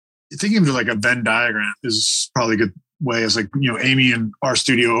thinking of like a Venn diagram is probably a good way. Is like, Amy and our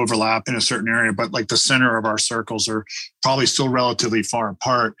studio overlap in a certain area, but like the center of our circles are probably still relatively far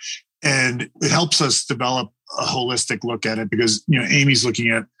apart. And it helps us develop a holistic look at it because, Amy's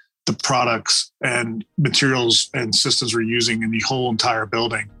looking at the products and materials and systems we're using in the whole entire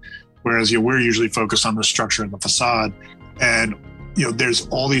building. Whereas, we're usually focused on the structure and the facade. And, there's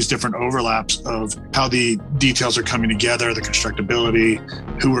all these different overlaps of how the details are coming together, the constructability,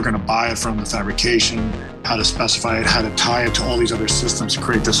 who we're going to buy it from, the fabrication, how to specify it, how to tie it to all these other systems to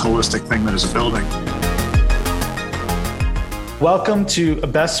create this holistic thing that is a building. Welcome to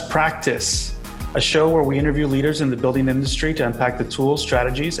Best Practice, a show where we interview leaders in the building industry to unpack the tools,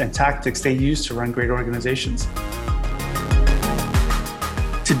 strategies, and tactics they use to run great organizations.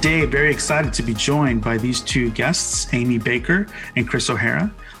 Today, very excited to be joined by these two guests, Amy Baker and Chris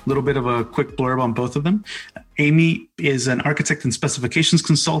O'Hara. A little bit of a quick blurb on both of them. Amy is an architect and specifications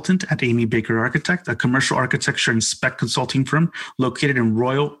consultant at Amy Baker Architect, a commercial architecture and spec consulting firm located in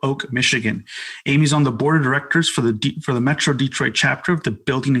Royal Oak, Michigan. Amy's on the board of directors for the Metro Detroit chapter of the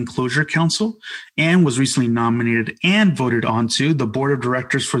Building Enclosure Council and was recently nominated and voted onto the board of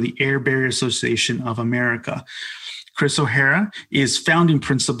directors for the Air Barrier Association of America. Chris O'Hara is founding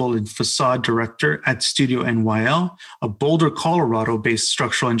principal and facade director at Studio NYL, a Boulder, Colorado-based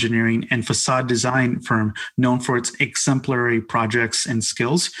structural engineering and facade design firm known for its exemplary projects and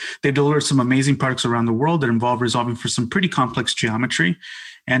skills. They've delivered some amazing products around the world that involve resolving for some pretty complex geometry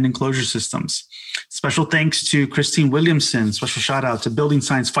and enclosure systems. Special thanks to Christine Williamson, special shout out to Building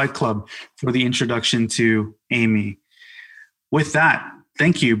Science Fight Club for the introduction to Amy. With that,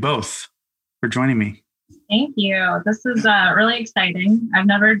 thank you both for joining me. Thank you. This is really exciting. I've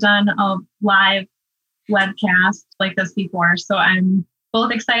never done a live webcast like this before, so I'm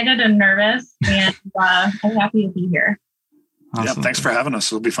both excited and nervous, and I'm happy to be here. Awesome. Yeah, thanks for having us.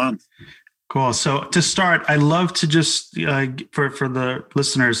 It'll be fun. Cool. So to start, I'd love to just, for the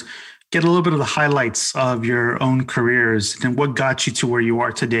listeners, get a little bit of the highlights of your own careers and what got you to where you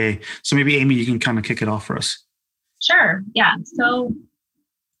are today. So maybe, Amy, you can kind of kick it off for us. Sure. Yeah. So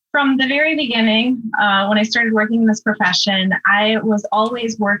from the very beginning, when I started working in this profession, I was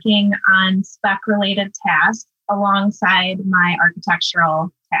always working on spec-related tasks alongside my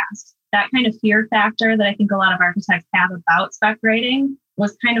architectural tasks. That kind of fear factor that I think a lot of architects have about spec writing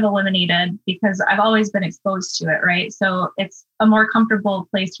was kind of eliminated because I've always been exposed to it, right? So it's a more comfortable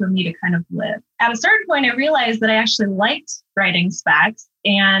place for me to kind of live. At a certain point, I realized that I actually liked writing specs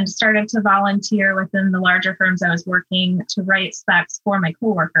and started to volunteer within the larger firms I was working to write specs for my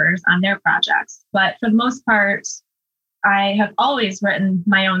coworkers on their projects. But for the most part, I have always written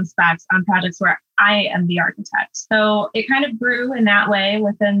my own specs on projects where I am the architect. So it kind of grew in that way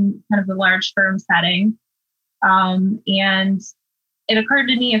within kind of the large firm setting. And it occurred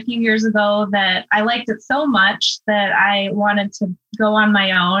to me a few years ago that I liked it so much that I wanted to go on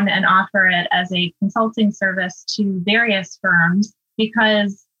my own and offer it as a consulting service to various firms.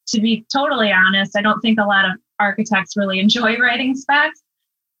 Because to be totally honest, I don't think a lot of architects really enjoy writing specs.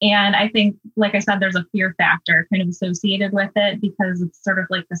 And I think, like I said, there's a fear factor kind of associated with it because it's sort of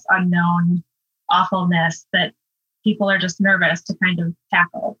like this unknown awfulness that people are just nervous to kind of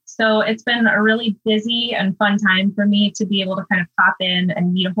tackle. So it's been a really busy and fun time for me to be able to kind of pop in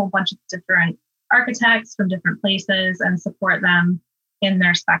and meet a whole bunch of different architects from different places and support them in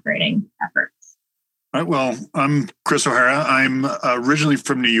their spec writing efforts. All right, well, I'm Chris O'Hara. I'm originally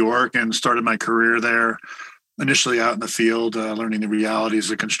from New York and started my career there, initially out in the field, learning the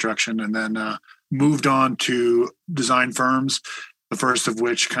realities of construction, and then moved on to design firms, the first of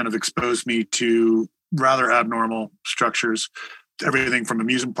which kind of exposed me to rather abnormal structures, everything from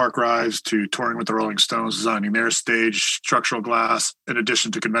amusement park rides to touring with the Rolling Stones, designing their stage, structural glass, in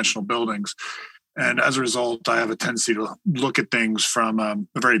addition to conventional buildings. And as a result, I have a tendency to look at things from a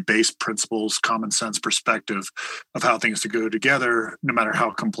very base principles, common sense perspective of how things to go together, no matter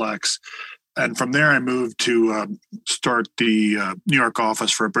how complex. And from there, I moved to start the New York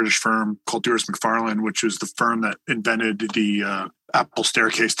office for a British firm called Duras McFarlane, which was the firm that invented the Apple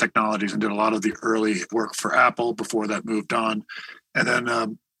staircase technologies and did a lot of the early work for Apple before that moved on. And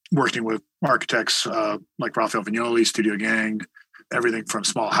then working with architects like Raphael Vignoli, Studio Gang, everything from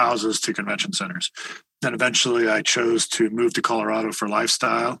small houses to convention centers. Then eventually I chose to move to Colorado for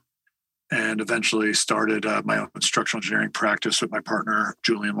lifestyle and eventually started my own structural engineering practice with my partner,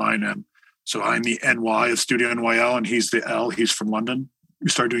 Julian Lynham. So I'm the NY of Studio NYL and he's the L, he's from London. We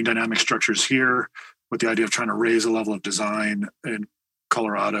started doing dynamic structures here with the idea of trying to raise a level of design in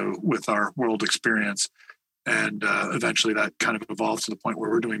Colorado with our world experience. And eventually that kind of evolved to the point where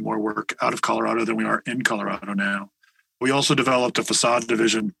we're doing more work out of Colorado than we are in Colorado now. We also developed a facade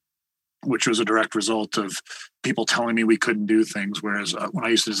division which was a direct result of people telling me we couldn't do things. Whereas when I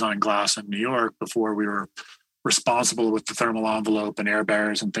used to design glass in New York, before we were responsible with the thermal envelope and air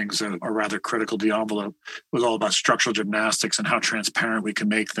barriers and things that are rather critical to the envelope, it was all about structural gymnastics and how transparent we can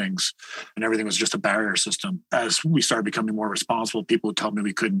make things. And everything was just a barrier system. As we started becoming more responsible, people would tell me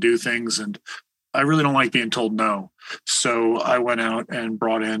we couldn't do things. And I really don't like being told no. So I went out and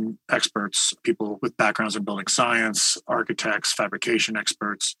brought in experts, people with backgrounds in building science, architects, fabrication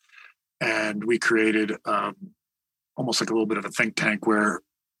experts. And we created almost like a little bit of a think tank where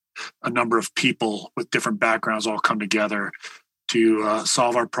a number of people with different backgrounds all come together to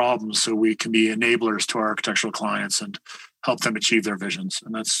solve our problems so we can be enablers to our architectural clients and help them achieve their visions.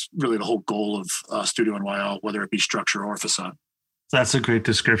 And that's really the whole goal of Studio NYL, whether it be structure or facade. That's a great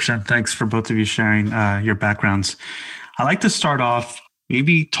description. Thanks for both of you sharing your backgrounds. I'd like to start off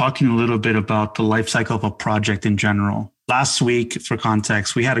maybe talking a little bit about the life cycle of a project in general. Last week, for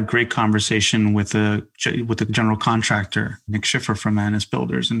context, we had a great conversation with the general contractor, Nick Schiffer from Manus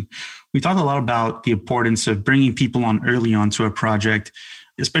Builders. And we talked a lot about the importance of bringing people on early onto a project,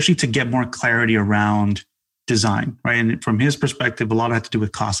 especially to get more clarity around design, right? And from his perspective, a lot had to do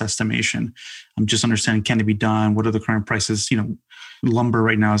with cost estimation. I'm just understanding, can it be done? What are the current prices? Lumber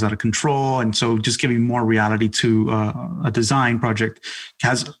right now is out of control. And so just giving more reality to a design project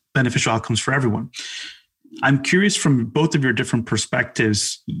has beneficial outcomes for everyone. I'm curious, from both of your different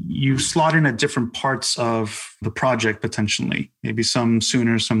perspectives, you slot in at different parts of the project potentially, maybe some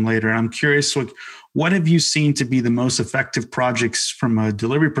sooner, some later. I'm curious, what have you seen to be the most effective projects from a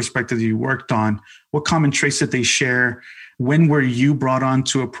delivery perspective you worked on? What common traits did they share? When were you brought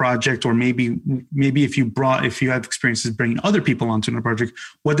onto a project? Or maybe if you have experiences bringing other people onto a project,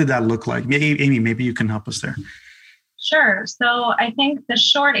 what did that look like? Amy, maybe you can help us there. Sure. So I think the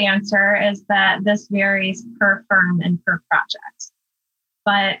short answer is that this varies per firm and per project.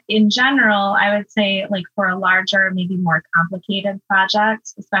 But in general, I would say like for a larger, maybe more complicated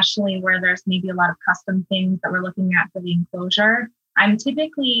project, especially where there's maybe a lot of custom things that we're looking at for the enclosure, I'm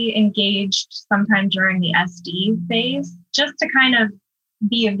typically engaged sometime during the SD phase just to kind of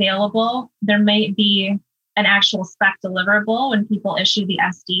be available. There may be an actual spec deliverable when people issue the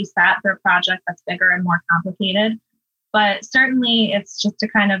SD set for a project that's bigger and more complicated. But certainly it's just to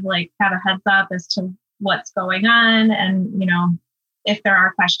kind of like have a heads up as to what's going on. And, if there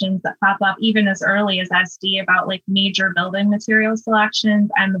are questions that pop up, even as early as SD about like major building material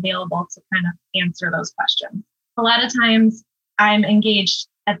selections, I'm available to kind of answer those questions. A lot of times I'm engaged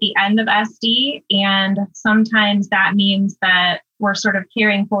at the end of SD, and sometimes that means that we're sort of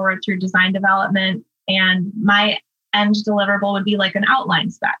carrying forward through design development, and my end deliverable would be like an outline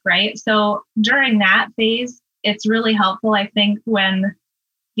spec, right? So during that phase, it's really helpful, I think, when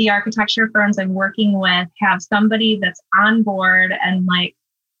the architecture firms I'm working with have somebody that's on board and like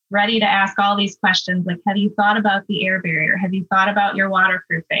ready to ask all these questions. Like, have you thought about the air barrier? Have you thought about your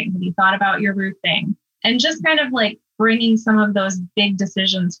waterproofing? Have you thought about your roofing? And just kind of like bringing some of those big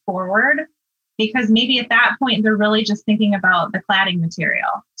decisions forward, because maybe at that point, they're really just thinking about the cladding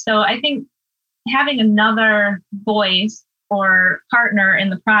material. So I think having another voice or partner in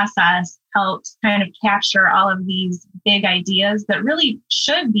the process helps kind of capture all of these big ideas that really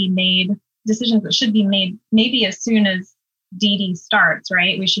should be made, decisions that should be made maybe as soon as DD starts,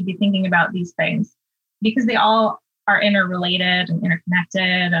 right? We should be thinking about these things because they all are interrelated and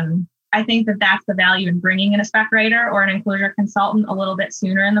interconnected. And I think that that's the value in bringing in a spec writer or an enclosure consultant a little bit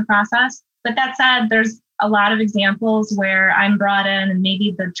sooner in the process. But that said, there's a lot of examples where I'm brought in and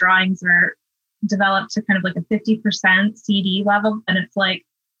maybe the drawings are developed to kind of like a 50% CD level. And it's like,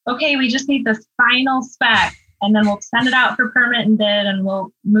 okay, we just need this final spec and then we'll send it out for permit and bid and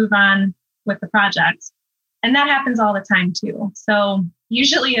we'll move on with the project. And that happens all the time too. So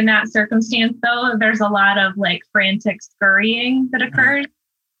usually in that circumstance though, there's a lot of like frantic scurrying that occurs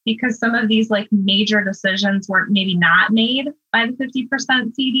because some of these like major decisions were maybe not made by the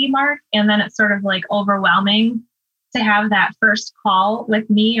 50% CD mark. And then it's sort of like overwhelming to have that first call with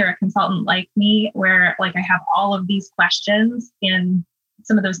me or a consultant like me where like I have all of these questions and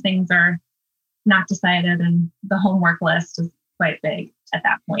some of those things are not decided and the homework list is quite big at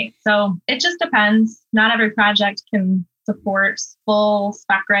that point. So it just depends. Not every project can support full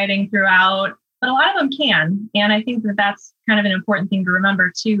spec writing throughout, but a lot of them can. And I think that that's kind of an important thing to remember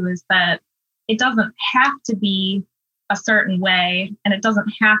too, is that it doesn't have to be a certain way and it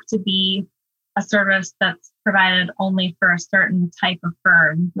doesn't have to be a service that's provided only for a certain type of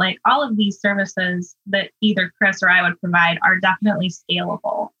firm. Like all of these services that either Chris or I would provide are definitely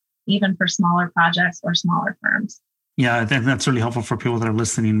scalable, even for smaller projects or smaller firms. Yeah, I think that's really helpful for people that are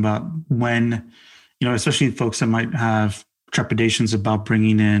listening about when, especially folks that might have trepidations about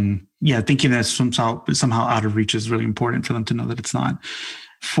bringing in, thinking that somehow out of reach is really important for them to know that it's not.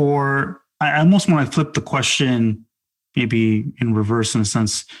 I almost want to flip the question, maybe in reverse in a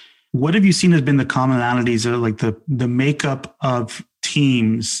sense. What have you seen has been the commonalities or like the makeup of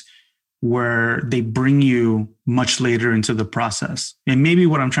teams where they bring you much later into the process? And maybe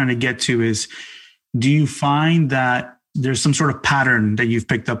what I'm trying to get to is, do you find that there's some sort of pattern that you've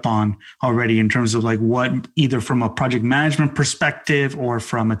picked up on already in terms of like what, either from a project management perspective or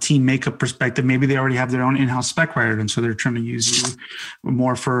from a team makeup perspective, maybe they already have their own in-house spec writer, and so they're trying to use you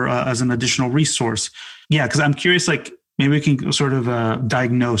more for as an additional resource. Yeah, because I'm curious, like maybe we can sort of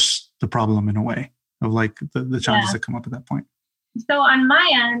diagnose the problem in a way of like the challenges that come up at that point. So on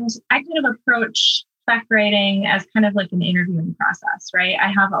my end, I kind of approach spec writing as kind of like an interviewing process, right?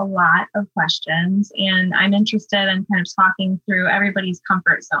 I have a lot of questions and I'm interested in kind of talking through everybody's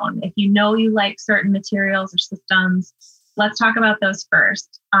comfort zone. If you know you like certain materials or systems, let's talk about those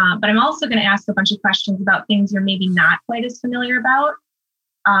first. But I'm also going to ask a bunch of questions about things you're maybe not quite as familiar about.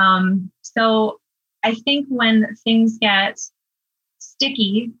 So I think when things get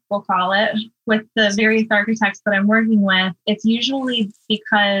sticky, we'll call it, with the various architects that I'm working with, it's usually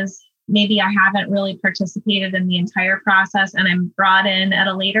because maybe I haven't really participated in the entire process and I'm brought in at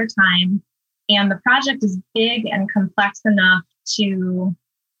a later time. And the project is big and complex enough to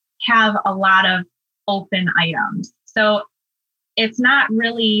have a lot of open items. So it's not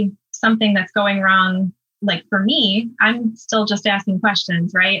really something that's going wrong. Like for me, I'm still just asking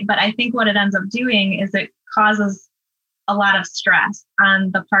questions, right? But I think what it ends up doing is it causes a lot of stress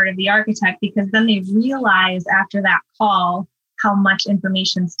on the part of the architect, because then they realize after that call how much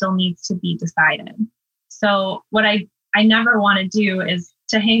information still needs to be decided. So what I never want to do is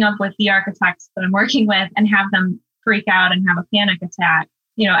to hang up with the architects that I'm working with and have them freak out and have a panic attack.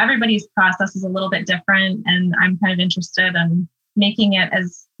 You know, everybody's process is a little bit different, and I'm kind of interested in making it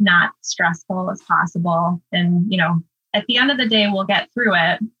as not stressful as possible. And, you know, at the end of the day, we'll get through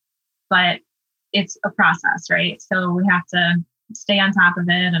it, but it's a process, right? So we have to stay on top of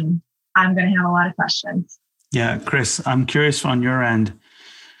it, and I'm going to have a lot of questions. Yeah, Chris, I'm curious on your end,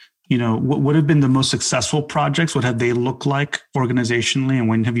 you know, what would have been the most successful projects? What have they looked like organizationally, and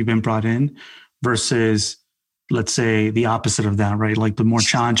when have you been brought in versus, let's say, the opposite of that, right? Like the more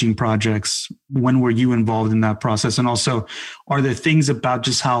challenging projects, when were you involved in that process? And also, are there things about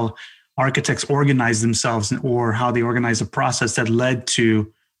just how architects organize themselves or how they organize a process that led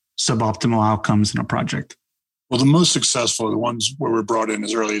to suboptimal outcomes in a project? Well, the most successful are the ones where we're brought in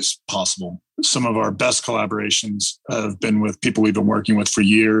as early as possible. Some of our best collaborations have been with people we've been working with for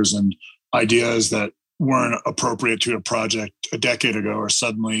years, and ideas that weren't appropriate to a project a decade ago are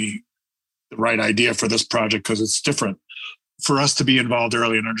suddenly the right idea for this project because it's different. For us to be involved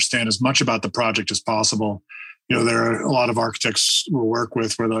early and understand as much about the project as possible, you know, there are a lot of architects we'll work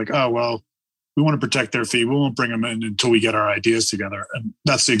with where they're like, oh, well, we want to protect their fee. We won't bring them in until we get our ideas together. And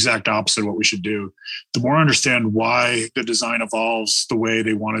that's the exact opposite of what we should do. The more I understand why the design evolves the way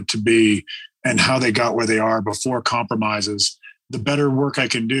they want it to be and how they got where they are before compromises, the better work I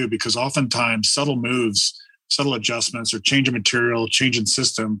can do, because oftentimes subtle moves, subtle adjustments, or change in material, change in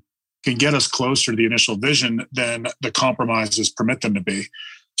system can get us closer to the initial vision than the compromises permit them to be.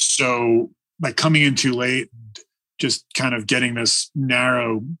 So by coming in too late, just kind of getting this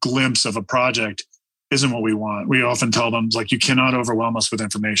narrow glimpse of a project isn't what we want. We often tell them, like, you cannot overwhelm us with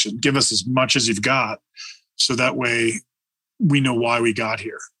information. Give us as much as you've got, so that way we know why we got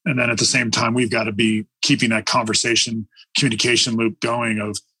here. And then at the same time, we've got to be keeping that communication loop going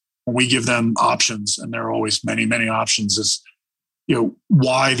of when we give them options, and there are always many, many options, is, you know,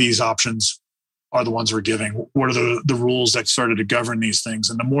 why these options are the ones we're giving. What are the rules that started to govern these things?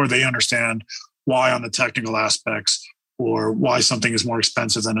 And the more they understand why on the technical aspects or why something is more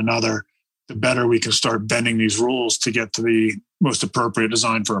expensive than another, the better we can start bending these rules to get to the most appropriate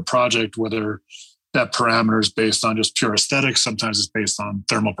design for a project, whether that parameter is based on just pure aesthetics, sometimes it's based on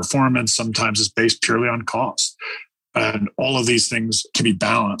thermal performance, sometimes it's based purely on cost. And all of these things can be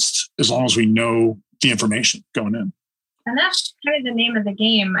balanced as long as we know the information going in. And that's kind of the name of the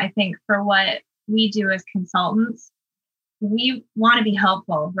game, I think, for what we do as consultants. We want to be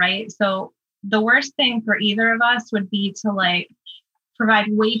helpful, right? So the worst thing for either of us would be to like provide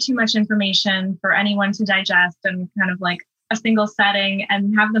way too much information for anyone to digest and kind of like a single setting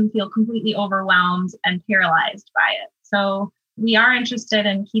and have them feel completely overwhelmed and paralyzed by it. So we are interested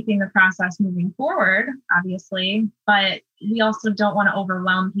in keeping the process moving forward, obviously, but we also don't want to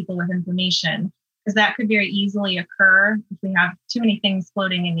overwhelm people with information, because that could very easily occur if we have too many things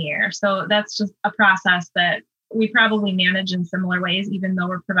floating in the air. So that's just a process that we probably manage in similar ways, even though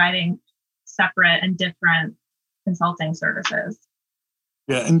we're providing separate and different consulting services.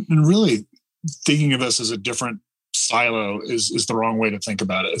 Yeah, and really thinking of us as a different silo is the wrong way to think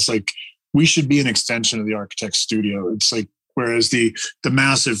about it. It's like we should be an extension of the architect studio. It's like whereas the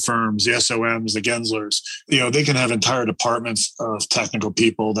massive firms, the SOMs, the Genslers, they can have entire departments of technical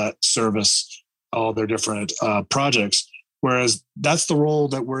people that service all their different projects. Whereas that's the role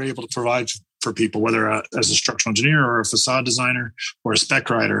that we're able to provide for people, whether as a structural engineer or a facade designer or a spec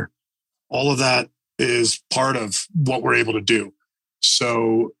writer. All of that is part of what we're able to do.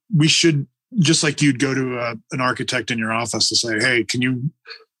 So we should, just like you'd go to an architect in your office to say, hey, can you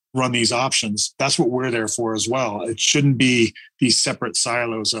run these options? That's what we're there for as well. It shouldn't be these separate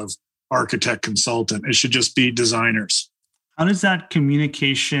silos of architect, consultant. It should just be designers. How does that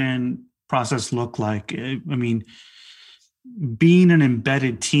communication process look like? I mean, being an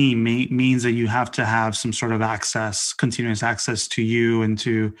embedded team means that you have to have some sort of access, continuous access to you and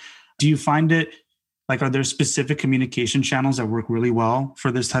do you find it like, are there specific communication channels that work really well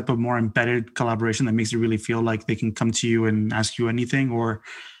for this type of more embedded collaboration that makes it really feel like they can come to you and ask you anything? Or,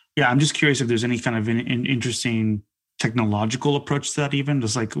 I'm just curious if there's any kind of an interesting technological approach to that, even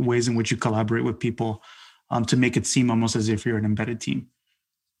just like ways in which you collaborate with people to make it seem almost as if you're an embedded team.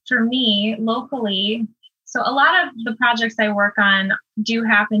 For me, locally, so a lot of the projects I work on do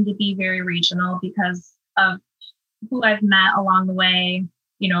happen to be very regional because of who I've met along the way,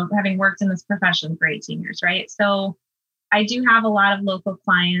 having worked in this profession for 18 years, right? So I do have a lot of local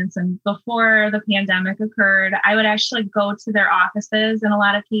clients. And before the pandemic occurred, I would actually go to their offices in a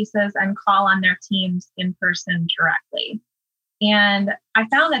lot of cases and call on their teams in person directly. And I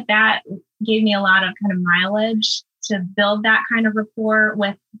found that gave me a lot of kind of mileage to build that kind of rapport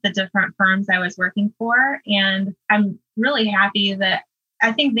with the different firms I was working for. And I'm really happy that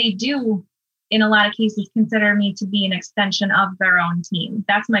I think they do, in a lot of cases, consider me to be an extension of their own team.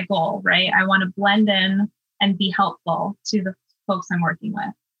 That's my goal, right? I want to blend in and be helpful to the folks I'm working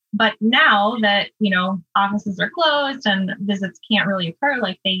with. But now that, offices are closed and visits can't really occur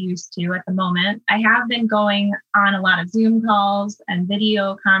like they used to at the moment, I have been going on a lot of Zoom calls and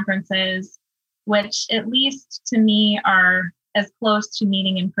video conferences, which at least to me are as close to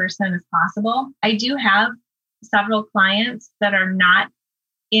meeting in person as possible. I do have several clients that are not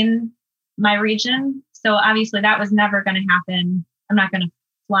in my region. So obviously that was never going to happen. I'm not going to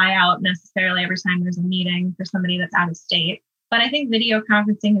fly out necessarily every time there's a meeting for somebody that's out of state. But I think video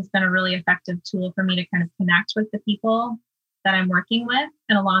conferencing has been a really effective tool for me to kind of connect with the people that I'm working with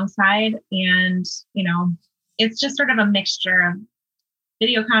and alongside. And, it's just sort of a mixture of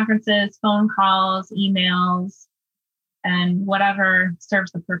video conferences, phone calls, emails, and whatever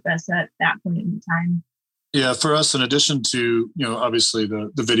serves the purpose at that point in time. Yeah, for us, in addition to, obviously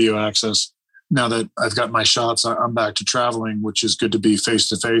the video access, now that I've got my shots, I'm back to traveling, which is good to be face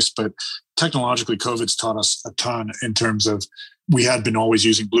to face. But technologically, COVID's taught us a ton in terms of we had been always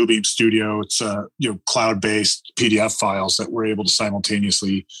using Bluebeam Studio. It's cloud-based PDF files that we're able to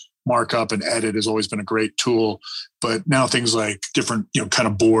simultaneously mark up and edit has always been a great tool. But now things like different, kind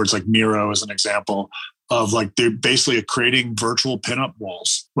of boards like Miro as an example of like they're basically creating virtual pinup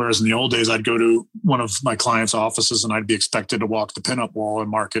walls. Whereas in the old days, I'd go to one of my clients' offices and I'd be expected to walk the pinup wall and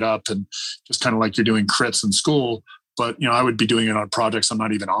mark it up and just kind of like you're doing crits in school. But, I would be doing it on projects I'm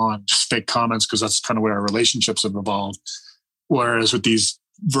not even on, just fake comments, because that's kind of where our relationships have evolved. Whereas with these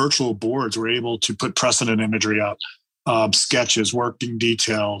virtual boards, we're able to put precedent imagery up, sketches, working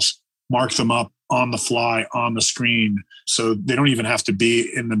details, mark them up on the fly on the screen. So they don't even have to be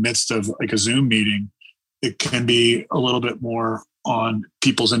in the midst of like a Zoom meeting. It can be a little bit more on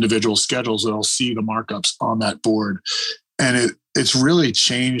people's individual schedules. They'll see the markups on that board. And it's really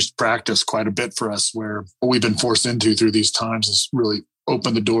changed practice quite a bit for us, where what we've been forced into through these times has really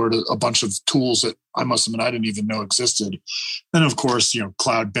opened the door to a bunch of tools that I must admit I didn't even know existed. And of course,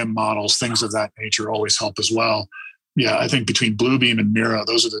 cloud BIM models, things of that nature always help as well. Yeah, I think between Bluebeam and Miro,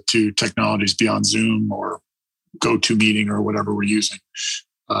 those are the two technologies beyond Zoom or GoToMeeting or whatever we're using.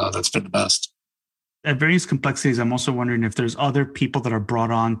 That's been the best. At various complexities, I'm also wondering if there's other people that are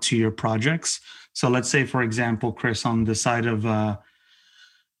brought on to your projects. So let's say, for example, Chris, on the side of,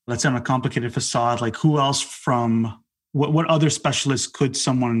 let's say on a complicated facade, like who else from, what other specialists could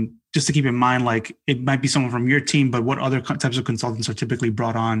someone, just to keep in mind, like it might be someone from your team, but what other types of consultants are typically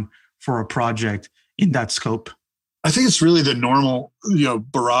brought on for a project in that scope? I think it's really the normal,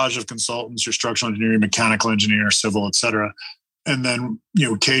 barrage of consultants, your structural engineer, mechanical engineer, civil, et cetera. And then,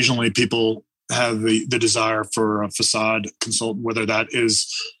 occasionally people have the desire for a facade consultant, whether that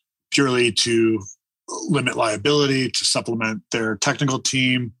is purely to limit liability, to supplement their technical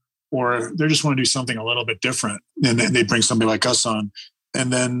team, or they just want to do something a little bit different. And then they bring somebody like us on.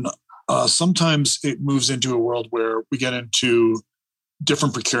 And then Sometimes it moves into a world where we get into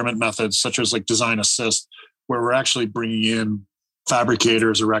different procurement methods, such as like design assist, where we're actually bringing in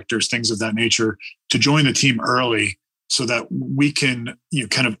fabricators, erectors, things of that nature to join the team early so that we can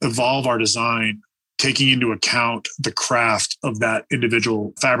kind of evolve our design, taking into account the craft of that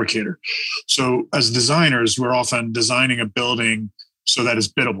individual fabricator. So as designers, we're often designing a building so that it's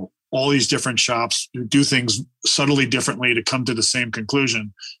biddable. All these different shops do things subtly differently to come to the same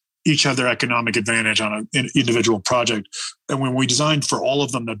conclusion. Each have their economic advantage on an individual project. And when we design for all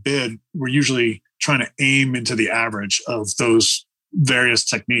of them to bid, we're usually trying to aim into the average of those various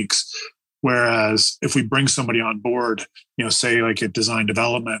techniques. Whereas if we bring somebody on board, say like at design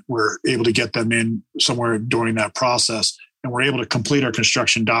development, we're able to get them in somewhere during that process, and we're able to complete our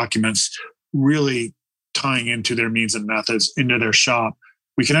construction documents, really tying into their means and methods into their shop.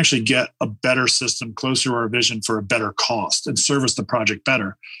 We can actually get a better system closer to our vision for a better cost and service the project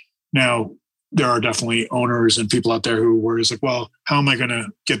better. Now, there are definitely owners and people out there who worry like, well, how am I going to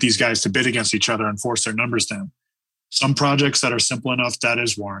get these guys to bid against each other and force their numbers down? Some projects that are simple enough, that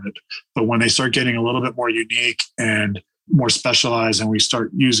is warranted. But when they start getting a little bit more unique and more specialized, and we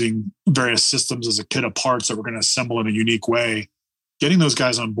start using various systems as a kit of parts that we're going to assemble in a unique way, getting those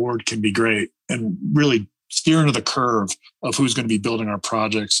guys on board can be great and really steer into the curve of who's going to be building our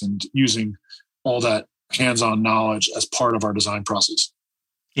projects and using all that hands-on knowledge as part of our design process.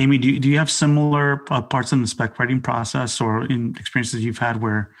 Amy, do you have similar parts in the spec writing process or in experiences you've had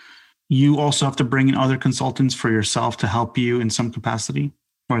where you also have to bring in other consultants for yourself to help you in some capacity?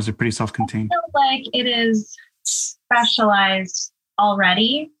 Or is it pretty self-contained? I feel like it is specialized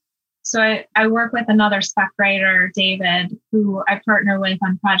already. So I work with another spec writer, David, who I partner with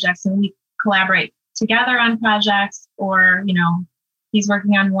on projects, and we collaborate together on projects, or, he's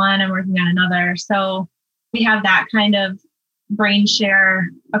working on one, I'm working on another. So we have that kind of brain share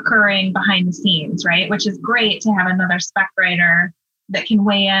occurring behind the scenes, right? Which is great to have another spec writer that can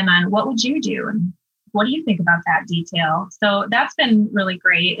weigh in on what would you do and what do you think about that detail. So that's been really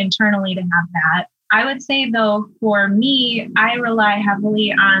great internally to have that. I would say though, for me, I rely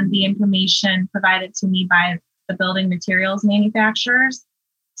heavily on the information provided to me by the building materials manufacturers.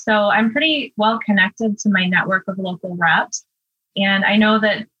 So I'm pretty well connected to my network of local reps. And I know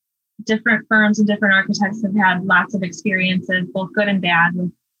that different firms and different architects have had lots of experiences, both good and bad,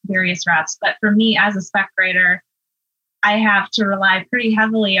 with various reps. But for me as a spec writer, I have to rely pretty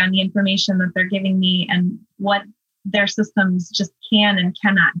heavily on the information that they're giving me and what their systems just can and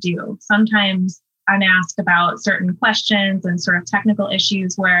cannot do. Sometimes I'm asked about certain questions and sort of technical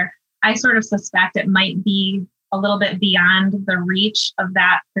issues where I sort of suspect it might be a little bit beyond the reach of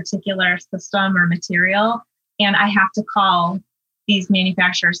that particular system or material. And I have to call these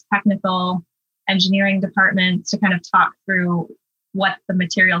manufacturers' technical engineering departments to kind of talk through what the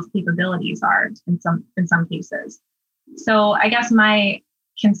material's capabilities are in some cases. So I guess my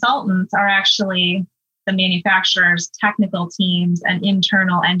consultants are actually the manufacturers' technical teams and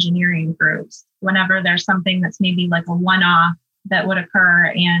internal engineering groups whenever there's something that's maybe like a one-off that would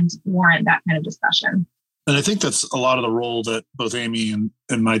occur and warrant that kind of discussion. And I think that's a lot of the role that both Amy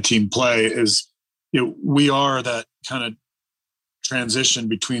and my team play is, we are that kind of transition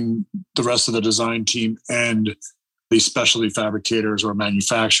between the rest of the design team and the specialty fabricators or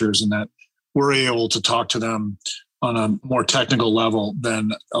manufacturers, and that we're able to talk to them on a more technical level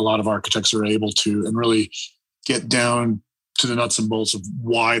than a lot of architects are able to, and really get down to the nuts and bolts of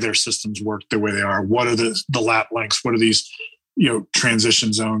why their systems work the way they are. What are the lap lengths? What are these,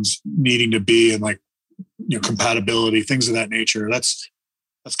 transition zones needing to be, and compatibility, things of that nature. That's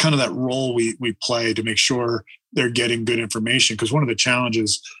kind of that role we play to make sure they're getting good information. Because one of the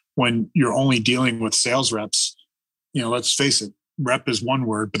challenges when you're only dealing with sales reps, let's face it, rep is one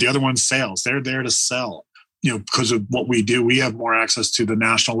word, but the other one's sales. They're there to sell. Because of what we do, we have more access to the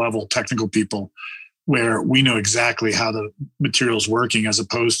national level technical people where we know exactly how the material's working, as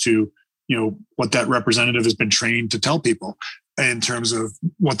opposed to, what that representative has been trained to tell people in terms of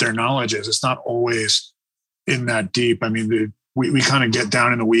what their knowledge is. It's not always in that deep. I mean, we kind of get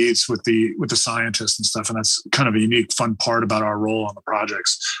down in the weeds with the scientists and stuff. And that's kind of a unique, fun part about our role on the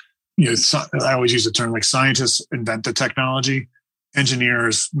projects. I always use the term like scientists invent the technology,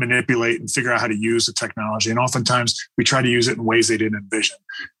 engineers manipulate and figure out how to use the technology. And oftentimes we try to use it in ways they didn't envision.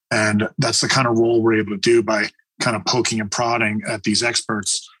 And that's the kind of role we're able to do by kind of poking and prodding at these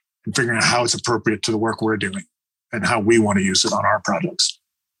experts and figuring out how it's appropriate to the work we're doing and how we want to use it on our projects.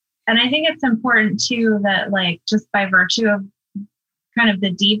 And I think it's important too that just by virtue of kind of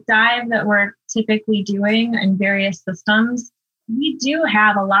the deep dive that we're typically doing in various systems, we do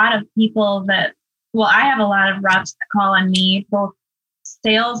have a lot of people I have a lot of reps that call on me, both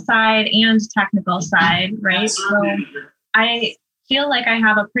sales side and technical side, right? So I feel like I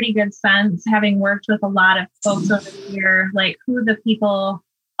have a pretty good sense, having worked with a lot of folks over the year, like who the people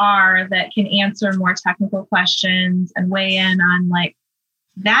are that can answer more technical questions and weigh in on like,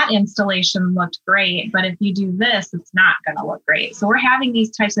 that installation looked great, but if you do this, it's not going to look great. So we're having these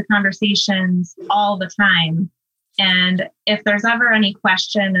types of conversations all the time. And if there's ever any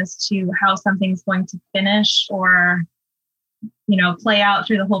question as to how something's going to finish or, play out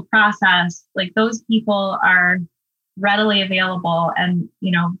through the whole process, like those people are readily available. And,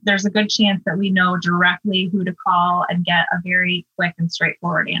 there's a good chance that we know directly who to call and get a very quick and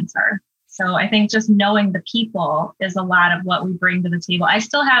straightforward answer. So I think just knowing the people is a lot of what we bring to the table. I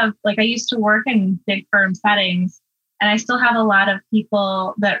still have, I used to work in big firm settings, and I still have a lot of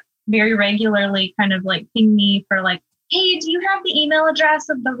people that very regularly kind of ping me for hey, do you have the email address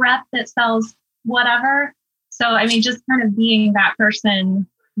of the rep that sells whatever? So, just kind of being that person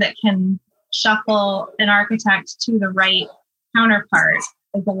that can shuffle an architect to the right counterpart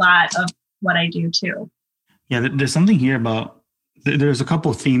is a lot of what I do too. Yeah, there's something here about, there's a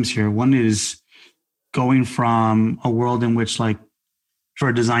couple of themes here. One is going from a world in which for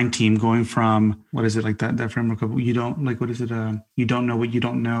a design team, going from, what is it, that framework of you don't what is it? You don't know what you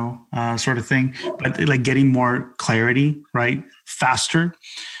don't know sort of thing, but getting more clarity, right? Faster.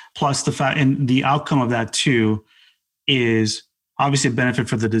 Plus the fact, and the outcome of that too is obviously a benefit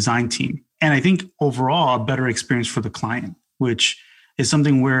for the design team. And I think overall a better experience for the client, which is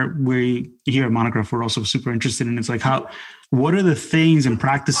something where we here at Monograph, we're also super interested in. It's what are the things and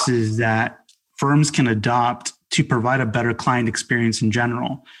practices that firms can adopt to provide a better client experience in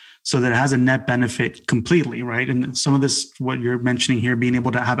general, so that it has a net benefit completely, right? And some of this, what you're mentioning here, being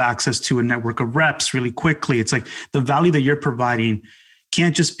able to have access to a network of reps really quickly, it's the value that you're providing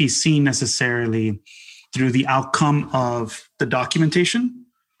can't just be seen necessarily through the outcome of the documentation,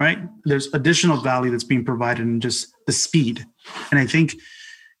 right? There's additional value that's being provided in just the speed. And I think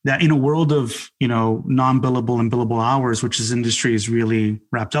that in a world of, non-billable and billable hours, which this industry is really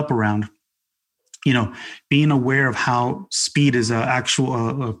wrapped up around, being aware of how speed is a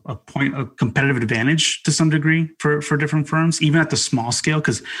point of competitive advantage to some degree for different firms, even at the small scale.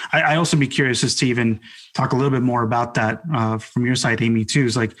 Because I also be curious just to even talk a little bit more about that from your side, Amy, too.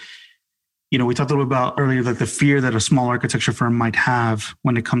 Is we talked a little bit about earlier, the fear that a small architecture firm might have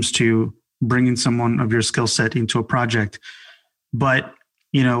when it comes to bringing someone of your skill set into a project. But,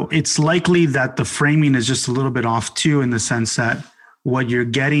 it's likely that the framing is just a little bit off too, in the sense that what you're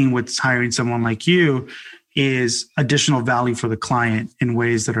getting with hiring someone like you is additional value for the client in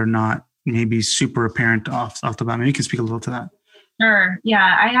ways that are not maybe super apparent off the bat. Maybe you can speak a little to that. Sure.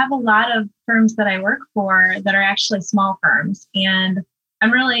 Yeah. I have a lot of firms that I work for that are actually small firms, and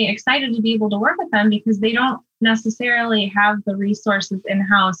I'm really excited to be able to work with them because they don't necessarily have the resources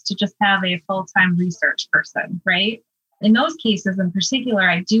in-house to just have a full-time research person, right? In those cases in particular,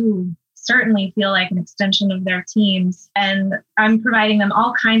 I do certainly feel like an extension of their teams. And I'm providing them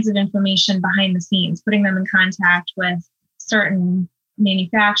all kinds of information behind the scenes, putting them in contact with certain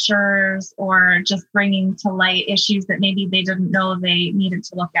manufacturers, or just bringing to light issues that maybe they didn't know they needed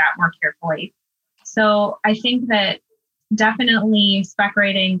to look at more carefully. So I think that definitely spec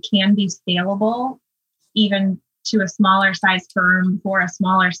writing can be scalable, even to a smaller size firm for a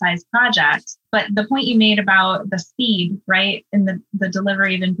smaller size project. But the point you made about the speed, right, and the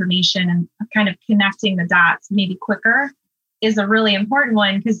delivery of information and kind of connecting the dots maybe quicker is a really important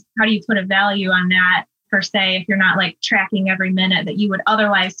one, because how do you put a value on that per se if you're not tracking every minute that you would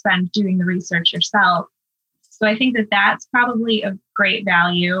otherwise spend doing the research yourself? So I think that that's probably a great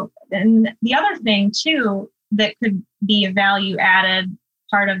value. And the other thing too that could be a value added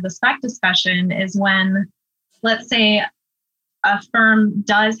part of the spec discussion is when, let's say, a firm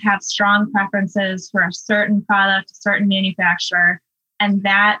does have strong preferences for a certain product, a certain manufacturer, and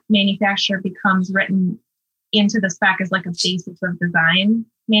that manufacturer becomes written into the spec as a basis of design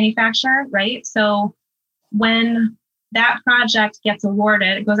manufacturer, right? So when that project gets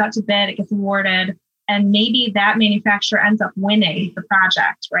awarded, it goes out to bid, it gets awarded, and maybe that manufacturer ends up winning the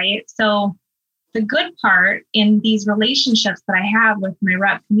project, right? So the good part in these relationships that I have with my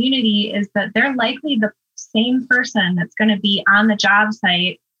rep community is that they're likely the same person that's going to be on the job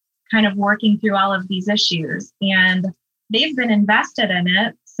site kind of working through all of these issues. And they've been invested in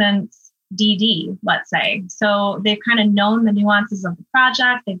it since DD, let's say. So they've kind of known the nuances of the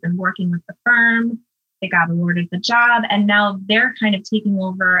project. They've been working with the firm. They got awarded the job. And now they're kind of taking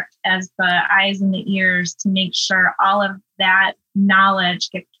over as the eyes and the ears to make sure all of that knowledge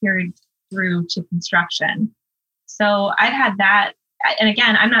gets carried through to construction. So I've had that. And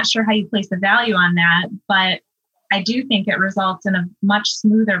again, I'm not sure how you place the value on that, but I do think it results in a much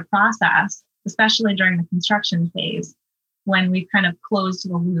smoother process, especially during the construction phase when we've kind of closed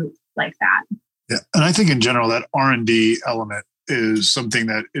the loop like that. Yeah. And I think in general, that R&D element is something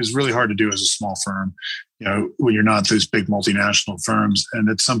that is really hard to do as a small firm, when you're not those big multinational firms. And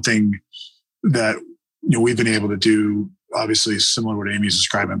it's something that, we've been able to do, obviously similar to what Amy's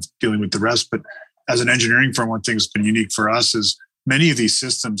describing, dealing with the rest. But as an engineering firm, one thing that's been unique for us is many of these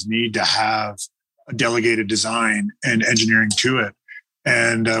systems need to have a delegated design and engineering to it.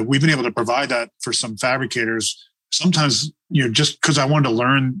 And we've been able to provide that for some fabricators. Sometimes, just because I wanted to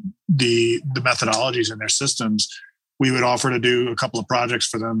learn the methodologies in their systems, we would offer to do a couple of projects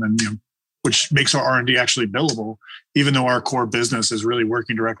for them, and which makes our R&D actually billable, even though our core business is really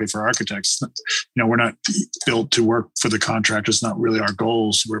working directly for architects. We're not built to work for the contractors. It's not really our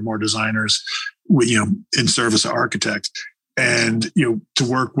goals. We're more designers, in service of architects. And, to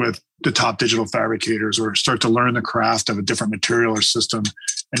work with the top digital fabricators or start to learn the craft of a different material or system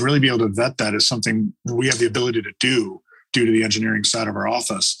and really be able to vet that is something we have the ability to do due to the engineering side of our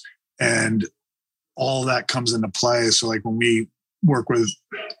office. And all that comes into play. So like when we work with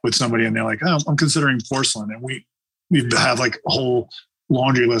somebody and they're like, oh, I'm considering porcelain. And we have like a whole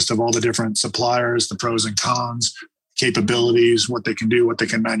laundry list of all the different suppliers, the pros and cons, capabilities, what they can do, what they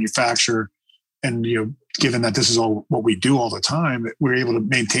can manufacture. And, given that this is all what we do all the time, we're able to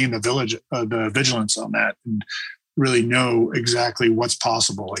maintain the vigilance on that and really know exactly what's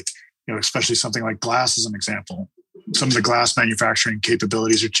possible. Like, especially something like glass as an example. Some of the glass manufacturing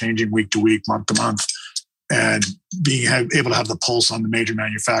capabilities are changing week to week, month to month. And being able to have the pulse on the major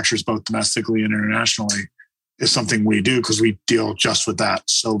manufacturers, both domestically and internationally, is something we do because we deal just with that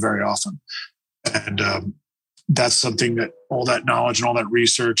so very often. And that's something that all that knowledge and all that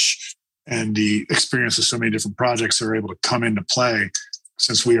research and the experience of so many different projects are able to come into play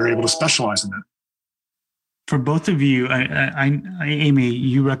since we are able to specialize in it. For both of you, Amy,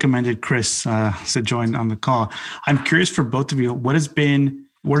 you recommended Chris to join on the call. I'm curious for both of you, where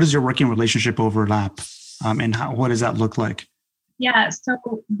does your working relationship overlap? And what does that look like? Yeah, so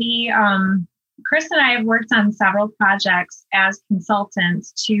Chris and I have worked on several projects as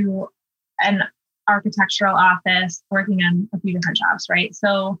consultants to an architectural office, working on a few different jobs, right?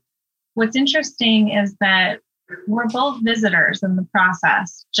 So what's interesting is that we're both visitors in the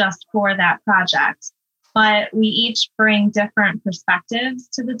process just for that project, but we each bring different perspectives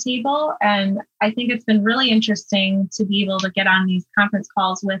to the table. And I think it's been really interesting to be able to get on these conference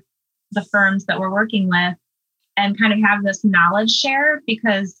calls with the firms that we're working with and kind of have this knowledge share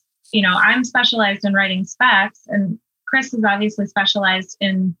because, I'm specialized in writing specs and Chris is obviously specialized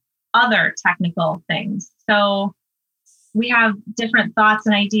in other technical things. So we have different thoughts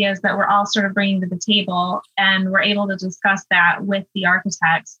and ideas that we're all sort of bringing to the table, and we're able to discuss that with the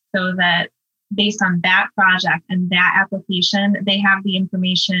architects so that based on that project and that application, they have the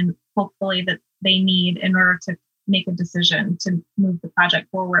information, hopefully, that they need in order to make a decision to move the project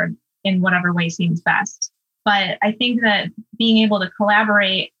forward in whatever way seems best. But I think that being able to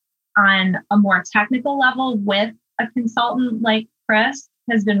collaborate on a more technical level with a consultant like Chris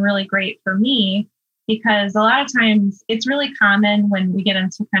has been really great for me, because a lot of times it's really common when we get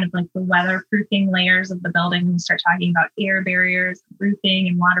into kind of like the weatherproofing layers of the building and we start talking about air barriers, roofing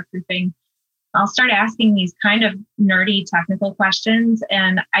and waterproofing. I'll start asking these kind of nerdy technical questions,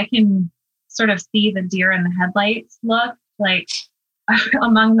 and I can sort of see the deer in the headlights look like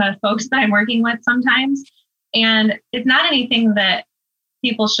among the folks that I'm working with sometimes. And it's not anything that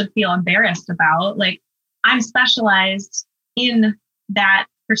people should feel embarrassed about. Like, I'm specialized in that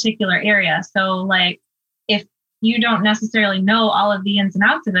particular area. So like, if you don't necessarily know all of the ins and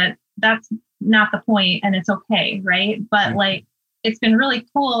outs of it, that's not the point, and it's okay, right? But like, it's been really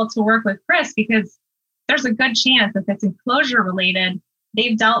cool to work with Chris because there's a good chance if it's enclosure related,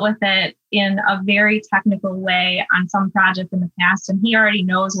 they've dealt with it in a very technical way on some project in the past, and he already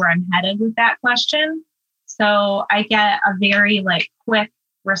knows where I'm headed with that question. So I get a very like quick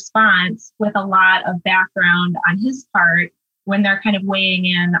response with a lot of background on his part when they're kind of weighing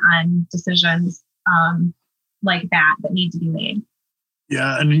in on decisions like that need to be made.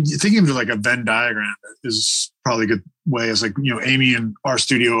 Yeah, and thinking of like a Venn diagram is probably a good way. Is like, Amy and our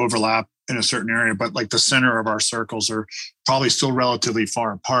studio overlap in a certain area, but like the center of our circles are probably still relatively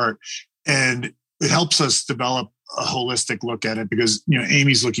far apart. And it helps us develop a holistic look at it because,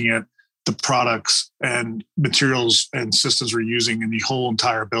 Amy's looking at the products and materials and systems we're using in the whole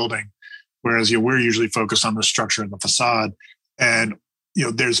entire building, whereas we're usually focused on the structure and the facade. And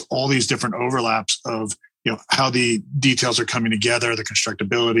there's all these different overlaps of how the details are coming together, the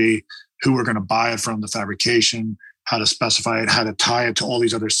constructability, who we're going to buy it from, the fabrication, how to specify it, how to tie it to all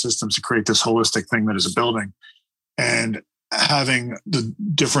these other systems to create this holistic thing that is a building. and having the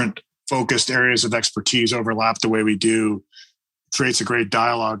different focused areas of expertise overlap the way we do creates a great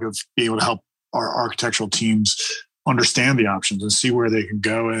dialogue of being able to help our architectural teams understand the options and see where they can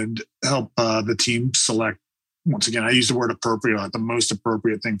go and help the team select. Once again, I use the word appropriate, like the most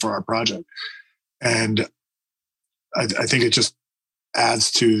appropriate thing for our project. And I think it just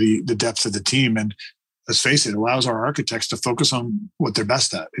adds to the depth of the team. And let's face it, allows our architects to focus on what they're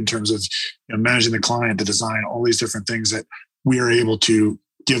best at in terms of managing the client, the design, all these different things that we are able to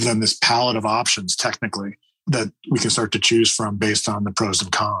give them this palette of options technically that we can start to choose from based on the pros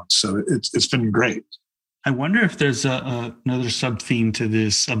and cons. So it's been great. I wonder if there's another sub theme to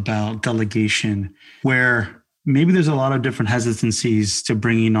this about delegation where maybe there's a lot of different hesitancies to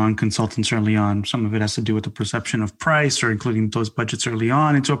bringing on consultants early on. Some of it has to do with the perception of price or including those budgets early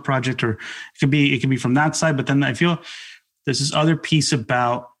on into a project, or it can be from that side. But then I feel there's this other piece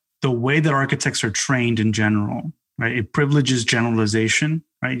about the way that architects are trained in general, right? It privileges generalization,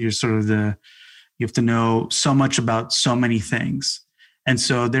 right? You're sort of you have to know so much about so many things. And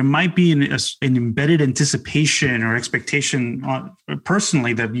so there might be an embedded anticipation or expectation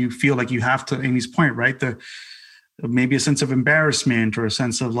personally that you feel like you have to, Amy's point, right? Maybe a sense of embarrassment or a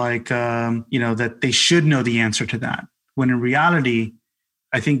sense of like, that they should know the answer to that. When in reality,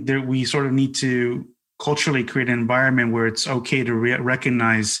 I think that we sort of need to culturally create an environment where it's okay to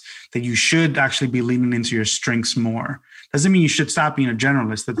recognize that you should actually be leaning into your strengths more. Doesn't mean you should stop being a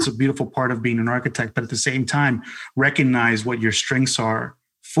generalist. That's a beautiful part of being an architect. But at the same time, recognize what your strengths are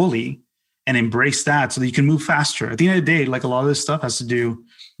fully and embrace that so that you can move faster. At the end of the day, like a lot of this stuff has to do,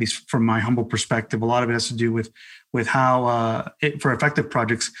 at least from my humble perspective, a lot of it has to do with how, for effective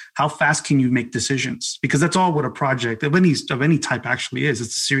projects, how fast can you make decisions? Because that's all what a project of any type actually is.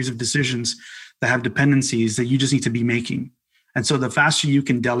 It's a series of decisions that have dependencies that you just need to be making. And so the faster you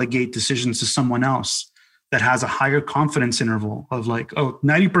can delegate decisions to someone else that has a higher confidence interval of like,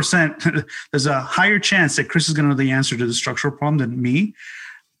 90%, there's a higher chance that Chris is going to know the answer to the structural problem than me.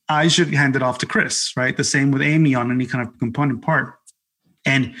 I should hand it off to Chris, right? The same with Amy on any kind of component part.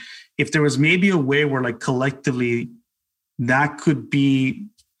 And if there was maybe a way where like collectively that could be,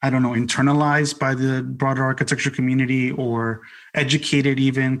 I don't know, internalized by the broader architecture community or educated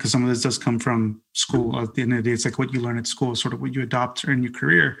even, because some of this does come from school. At the end of the day, it's like what you learn at school is sort of what you adopt in your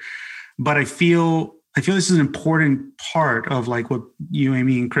career. But I feel this is an important part of like what you,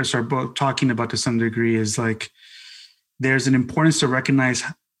 Amy, and Chris are both talking about to some degree is like, there's an importance to recognize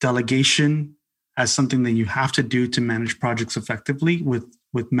delegation as something that you have to do to manage projects effectively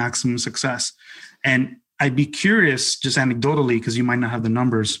with maximum success. And I'd be curious, just anecdotally, because you might not have the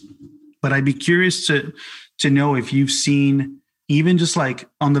numbers, but I'd be curious to know if you've seen, even just like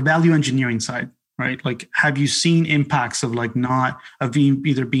on the value engineering side, right? Like, have you seen impacts of like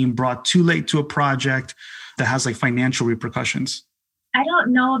either being brought too late to a project that has like financial repercussions? I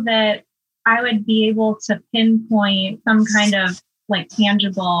don't know that I would be able to pinpoint some kind of like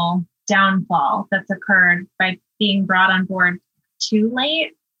tangible downfall that's occurred by being brought on board too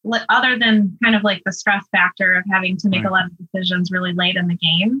late, other than kind of like the stress factor of having to make a lot of decisions really late in the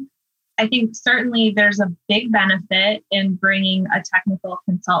game. I think certainly there's a big benefit in bringing a technical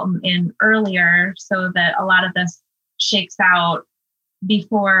consultant in earlier so that a lot of this shakes out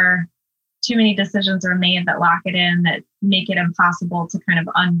before too many decisions are made that lock it in, that make it impossible to kind of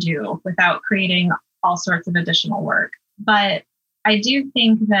undo without creating all sorts of additional work. But I do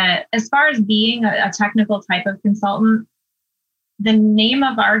think that as far as being a technical type of consultant, the name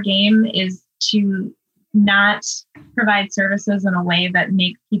of our game is to not provide services in a way that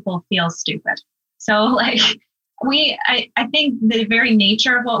make people feel stupid. So like I think the very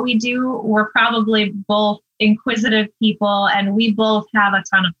nature of what we do, we're probably both inquisitive people and we both have a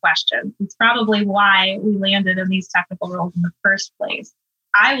ton of questions. It's probably why we landed in these technical roles in the first place.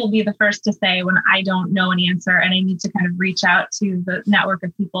 I will be the first to say when I don't know an answer and I need to kind of reach out to the network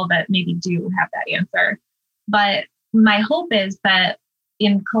of people that maybe do have that answer. But my hope is that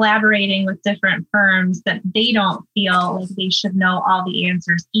in collaborating with different firms that they don't feel like they should know all the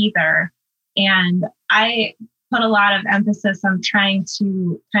answers either. And I put a lot of emphasis on trying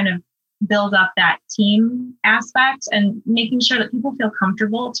to kind of build up that team aspect and making sure that people feel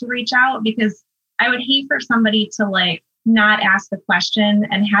comfortable to reach out, because I would hate for somebody to like not ask the question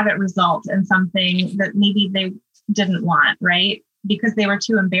and have it result in something that maybe they didn't want, right? Because they were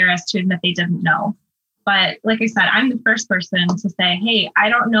too embarrassed to admit they didn't know. But like I said, I'm the first person to say, hey, I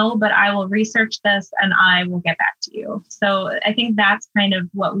don't know, but I will research this and I will get back to you. So I think that's kind of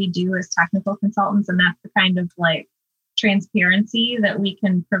what we do as technical consultants. And that's the kind of like transparency that we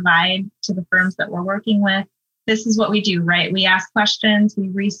can provide to the firms that we're working with. this is what we do, right? We ask questions, we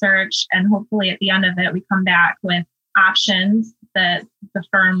research, and hopefully at the end of it, we come back with options that the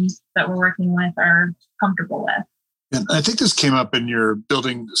firms that we're working with are comfortable with. And I think this came up in your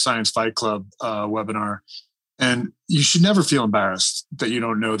Building Science Fight Club webinar. And you should never feel embarrassed that you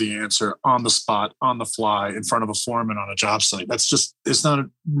don't know the answer on the spot, on the fly, in front of a foreman on a job site. It's not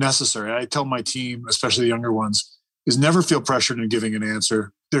necessary. I tell my team, especially the younger ones, is never feel pressured in giving an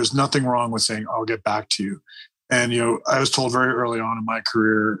answer. There's nothing wrong with saying, I'll get back to you. And, I was told very early on in my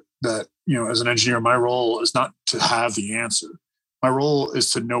career that, as an engineer, my role is not to have the answer. My role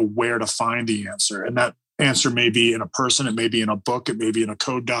is to know where to find the answer. And that answer may be in a person, it may be in a book, it may be in a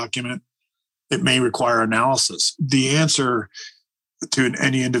code document. It may require analysis. The answer to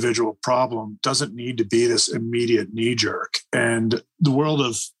any individual problem doesn't need to be this immediate knee jerk. And the world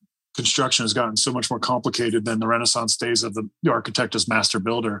of construction has gotten so much more complicated than the Renaissance days of the architect as master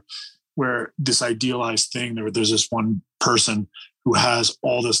builder, where this idealized thing, there's this one person who has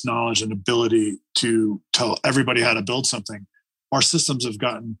all this knowledge and ability to tell everybody how to build something. Our systems have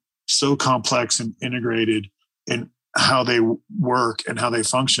gotten so complex and integrated in how they work and how they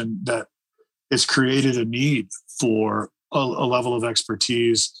function that it's created a need for a level of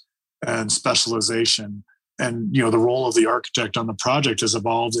expertise and specialization. And, the role of the architect on the project has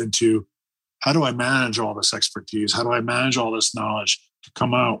evolved into, how do I manage all this expertise? How do I manage all this knowledge to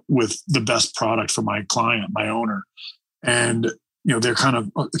come out with the best product for my client, my owner? And, they're kind of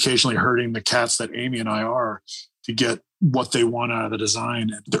occasionally herding the cats that Amy and I are to get what they want out of the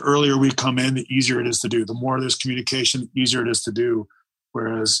design. The earlier we come in, the easier it is to do. The more there's communication, the easier it is to do.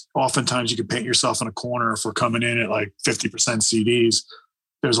 Whereas oftentimes you can paint yourself in a corner if we're coming in at like 50% CDs.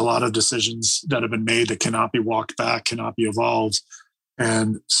 There's a lot of decisions that have been made that cannot be walked back, cannot be evolved.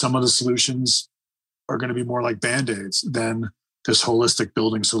 And some of the solutions are going to be more like Band-Aids than this holistic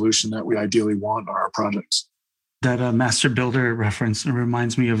building solution that we ideally want on our projects. That master builder reference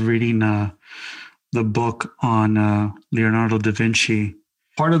reminds me of reading the book on Leonardo da Vinci.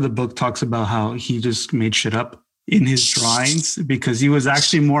 Part of the book talks about how he just made shit up in his drawings because he was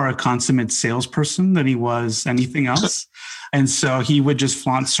actually more a consummate salesperson than he was anything else. And so he would just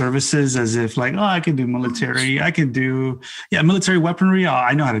flaunt services as if like, I can do military. I can do, military weaponry. Oh,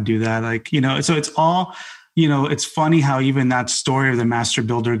 I know how to do that. So it's all, it's funny how even that story of the master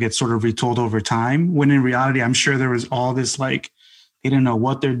builder gets sort of retold over time, when in reality, I'm sure there was all this they don't know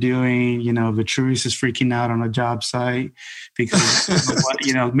what they're doing. Vitruvius is freaking out on a job site because,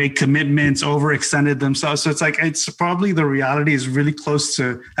 make commitments, overextended themselves. So it's probably the reality is really close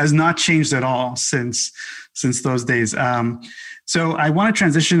to, has not changed at all since those days. So I want to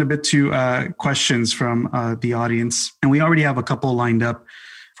transition a bit to questions from the audience. And we already have a couple lined up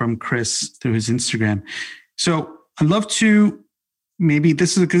from Chris through his Instagram. So I'd love to, maybe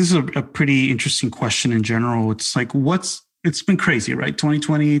this is a pretty interesting question in general. It's like, it's been crazy, right?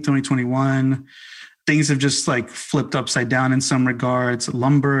 2020, 2021, things have just flipped upside down in some regards.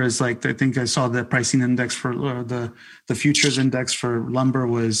 Lumber is I think I saw the pricing index for the futures index for lumber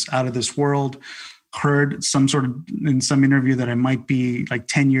was out of this world. Heard some sort of in some interview that it might be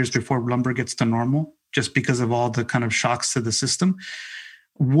 10 years before lumber gets to normal, just because of all the kind of shocks to the system.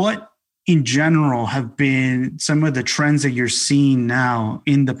 What in general have been some of the trends that you're seeing now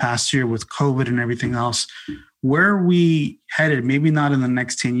in the past year with COVID and everything else? Where are we headed? Maybe not in the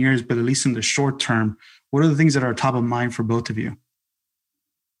next 10 years, but at least in the short term. What are the things that are top of mind for both of you?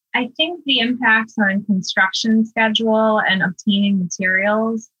 I think the impacts on construction schedule and obtaining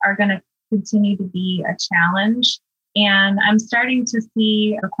materials are going to continue to be a challenge. And I'm starting to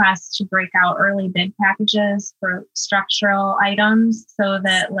see requests to break out early bid packages for structural items so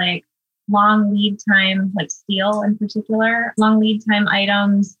that long lead time, steel in particular, long lead time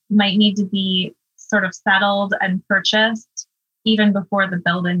items might need to be sort of settled and purchased even before the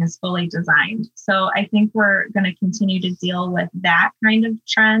building is fully designed. So I think we're going to continue to deal with that kind of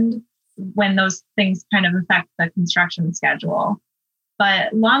trend when those things kind of affect the construction schedule.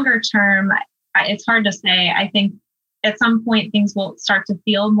 But longer term, it's hard to say. I think at some point things will start to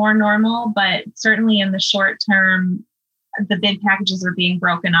feel more normal, but certainly in the short term, the bid packages are being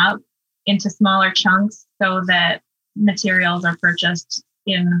broken up into smaller chunks so that materials are purchased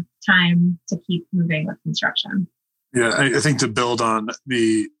in time to keep moving with construction. Yeah, I think to build on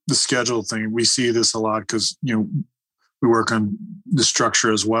the schedule thing, we see this a lot because, we work on the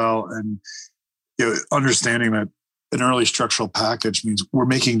structure as well. And, understanding that an early structural package means we're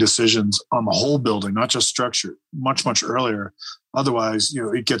making decisions on the whole building, not just structure, much, much earlier. Otherwise,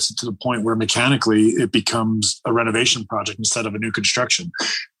 it gets to the point where mechanically it becomes a renovation project instead of a new construction.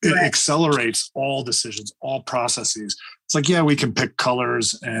 It accelerates all decisions, all processes. It's like, yeah, we can pick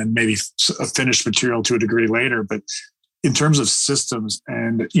colors and maybe a finished material to a degree later, but in terms of systems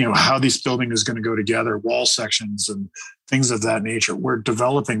and how this building is going to go together, wall sections and things of that nature, we're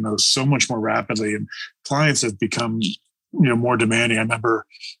developing those so much more rapidly, and clients have become more demanding. I remember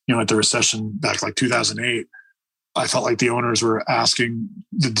at the recession back like 2008, I felt like the owners were asking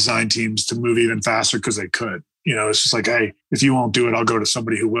the design teams to move even faster because they could. It's just like, hey, if you won't do it, I'll go to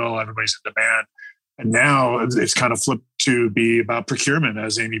somebody who will. Everybody's in demand. And now it's kind of flipped to be about procurement,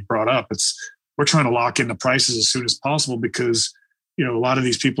 as Amy brought up. We're trying to lock in the prices as soon as possible because, a lot of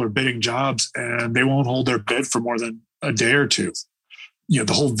these people are bidding jobs and they won't hold their bid for more than a day or two.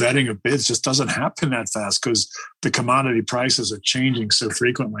 The whole vetting of bids just doesn't happen that fast because the commodity prices are changing so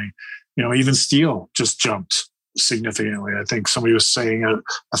frequently. Even steel just jumped significantly. I think somebody was saying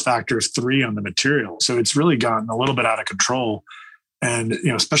a factor of 3 on the material. So it's really gotten a little bit out of control. And,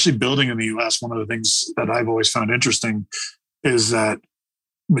 especially building in the US, one of the things that I've always found interesting is that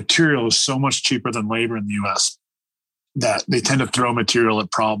material is so much cheaper than labor in the US that they tend to throw material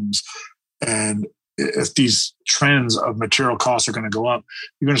at problems. And if these trends of material costs are going to go up,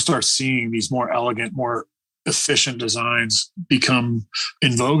 you're going to start seeing these more elegant, more efficient designs become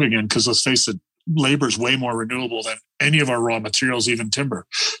in vogue again. Because let's face it, labor is way more renewable than any of our raw materials, even timber.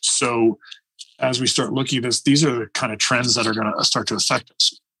 So as we start looking at this, these are the kind of trends that are going to start to affect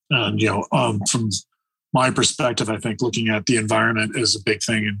us. And, from my perspective, I think looking at the environment is a big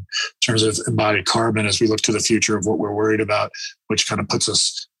thing in terms of embodied carbon as we look to the future of what we're worried about, which kind of puts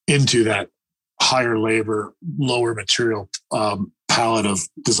us into that higher labor, lower material palette of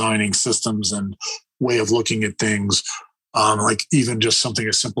designing systems and way of looking at things. Like even just something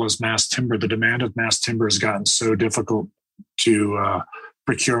as simple as mass timber. The demand of mass timber has gotten so difficult to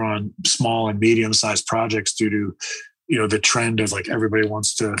procure on small and medium-sized projects due to the trend of like everybody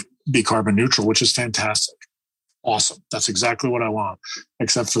wants to be carbon neutral, which is fantastic. Awesome. That's exactly what I want,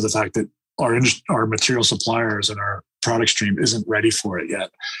 except for the fact that our material suppliers and our product stream isn't ready for it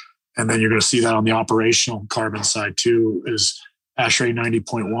yet. And then you're going to see that on the operational carbon side too, is ASHRAE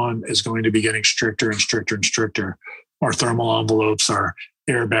 90.1 is going to be getting stricter and stricter and stricter. Our thermal envelopes, our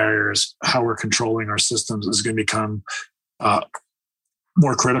air barriers, how we're controlling our systems is going to become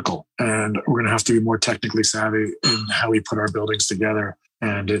more critical. And we're going to have to be more technically savvy in how we put our buildings together.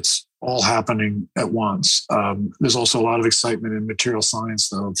 And it's all happening at once. There's also a lot of excitement in material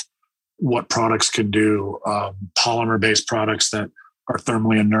science of what products can do, polymer-based products that are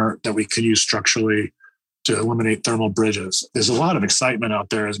thermally inert that we can use structurally to eliminate thermal bridges. There's a lot of excitement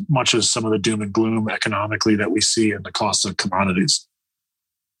out there, as much as some of the doom and gloom economically that we see in the cost of commodities.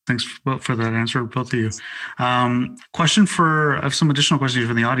 Thanks for that answer, both of you. I have some additional questions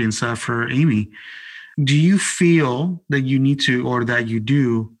from the audience for Amy. Do you feel that you need to, or that you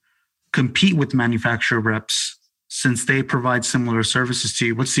do, compete with manufacturer reps since they provide similar services to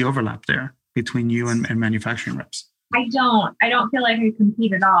you? What's the overlap there between you and manufacturing reps? I don't feel like I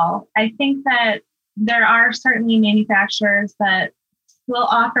compete at all. I think that there are certainly manufacturers that will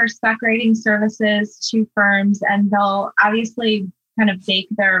offer spec rating services to firms, and they'll obviously kind of bake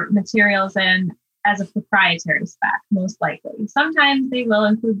their materials in as a proprietary spec, most likely. Sometimes they will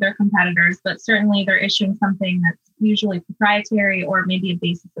include their competitors, but certainly they're issuing something that's usually proprietary or maybe a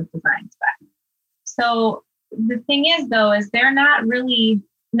basis of design spec. So the thing is, though, is they're not really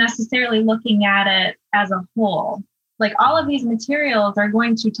necessarily looking at it as a whole. Like all of these materials are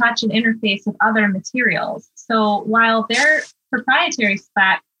going to touch and interface with other materials. So while their proprietary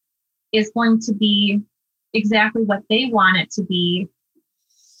spec is going to be exactly what they want it to be,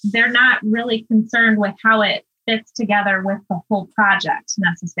 they're not really concerned with how it fits together with the whole project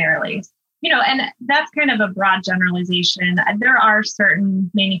necessarily. And that's kind of a broad generalization. There are certain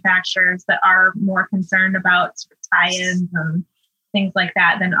manufacturers that are more concerned about tie-ins and things like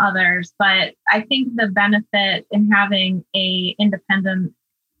that than others. But I think the benefit in having a independent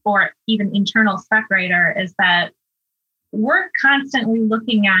or even internal spec writer is that we're constantly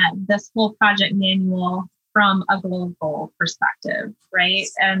looking at this whole project manual from a global perspective, right?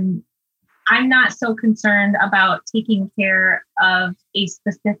 And I'm not so concerned about taking care of a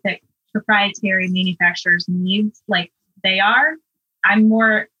specific proprietary manufacturer's needs like they are. I'm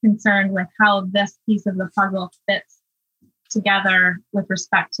more concerned with how this piece of the puzzle fits together with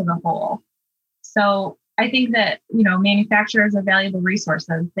respect to the whole. So I think that, manufacturers are valuable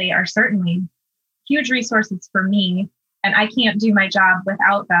resources. They are certainly huge resources for me, and I can't do my job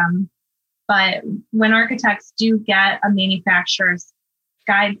without them. But when architects do get a manufacturer's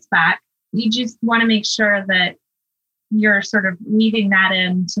guide spec, you just want to make sure that you're sort of weaving that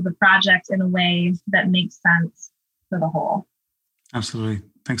into the project in a way that makes sense for the whole. Absolutely.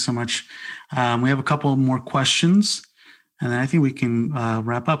 Thanks so much. We have a couple more questions, and then I think we can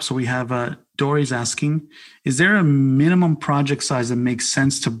wrap up. So we have Dory's asking, is there a minimum project size that makes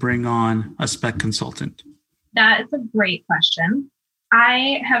sense to bring on a spec consultant? That is a great question.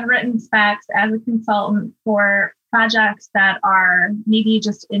 I have written specs as a consultant for projects that are maybe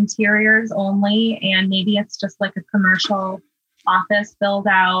just interiors only, and maybe it's just like a commercial office build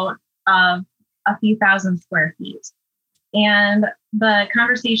out of a few thousand square feet. And the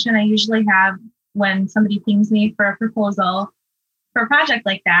conversation I usually have when somebody pings me for a proposal for a project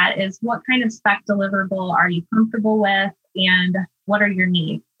like that is, what kind of spec deliverable are you comfortable with, and what are your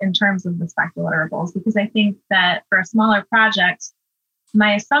needs in terms of the spec deliverables? Because I think that for a smaller project,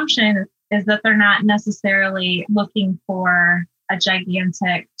 my assumption is that they're not necessarily looking for a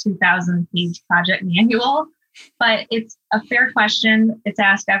gigantic 2,000-page project manual, but it's a fair question. It's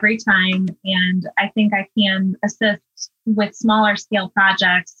asked every time, and I think I can assist with smaller scale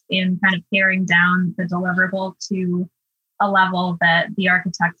projects in kind of paring down the deliverable to a level that the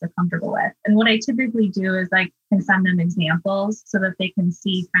architects are comfortable with. And what I typically do is I can send them examples so that they can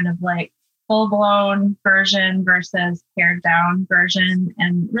see kind of like full-blown version versus pared down version.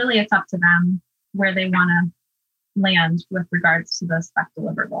 And really it's up to them where they want to land with regards to the spec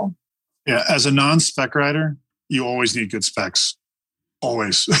deliverable. Yeah, as a non-spec writer, you always need good specs.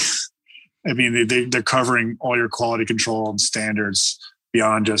 Always. I mean, they're covering all your quality control and standards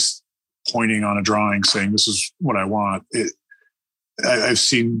beyond just pointing on a drawing saying, this is what I want. I've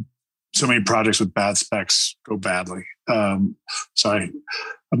seen so many projects with bad specs go badly. I'm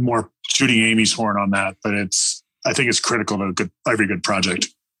more shooting Amy's horn on that, but I think it's critical to every good project.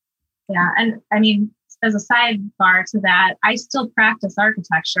 Yeah. And I mean, as a sidebar to that, I still practice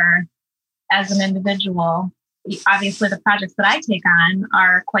architecture as an individual. Obviously, the projects that I take on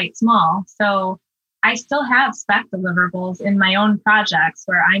are quite small. So I still have spec deliverables in my own projects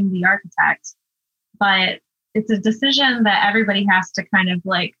where I'm the architect. But it's a decision that everybody has to kind of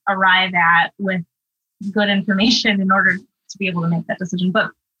like arrive at with good information in order to be able to make that decision.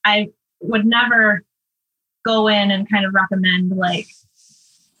 But I would never go in and kind of recommend, like,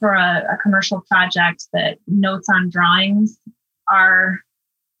 for a commercial project, that notes on drawings are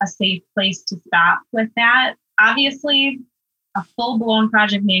a safe place to stop with that. Obviously, a full-blown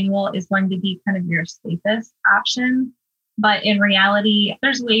project manual is going to be kind of your safest option. But in reality,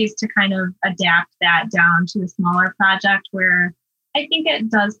 there's ways to kind of adapt that down to a smaller project where I think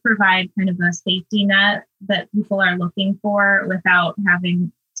it does provide kind of a safety net that people are looking for without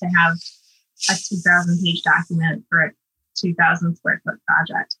having to have a 2,000-page document for a 2,000 square foot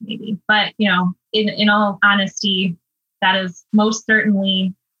project, maybe. But, you know, in all honesty, that is most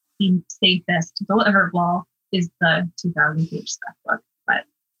certainly the safest deliverable is the 2,000-page spec book. But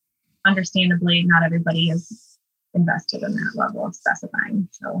understandably, not everybody is invested in that level of specifying.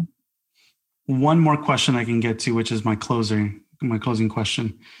 So, one more question I can get to, which is my closing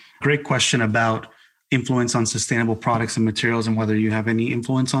question. Great question about influence on sustainable products and materials, and whether you have any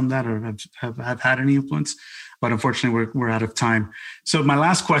influence on that or have had any influence. But unfortunately, we're out of time. So my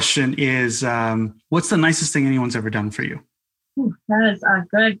last question is, what's the nicest thing anyone's ever done for you? Ooh, that is a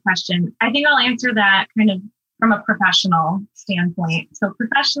good question. I think I'll answer that kind of from a professional standpoint. So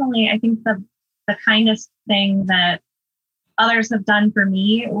professionally, I think the kindest thing that others have done for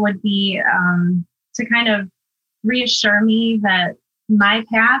me would be to kind of reassure me that my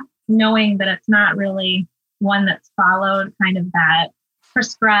path, knowing that it's not really one that's followed kind of that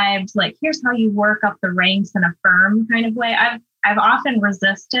prescribed, like, here's how you work up the ranks in a firm kind of way. I've often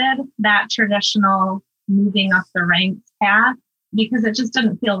resisted that traditional moving up the ranks path because it just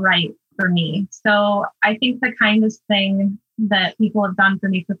didn't feel right for me. So I think the kindest thing that people have done for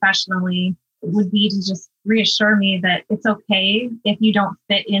me professionally would be to just reassure me that it's okay if you don't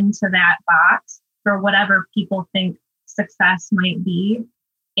fit into that box for whatever people think success might be.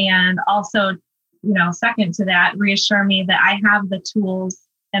 And also, you know, second to that, reassure me that I have the tools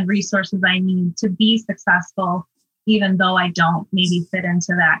and resources I need to be successful, even though I don't maybe fit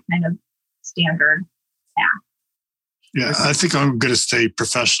into that kind of standard path. Yeah, I think I'm going to stay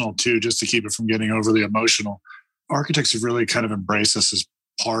professional too, just to keep it from getting overly emotional. Architects have really kind of embraced us as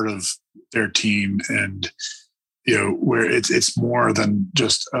part of their team, and you know, where it's more than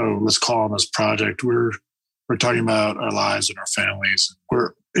just, oh, let's call on this project. We're talking about our lives and our families.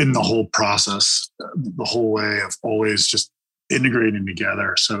 We're in the whole process, the whole way of always just integrating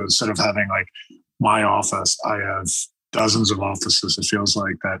together. So instead of having like my office, I have dozens of offices. It feels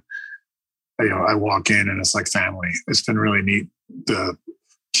like that I walk in and it's like family. It's been really neat. The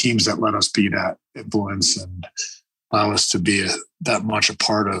teams that let us be that influence and allow us to be that much a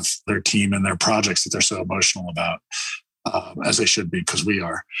part of their team and their projects that they're so emotional about, as they should be, because we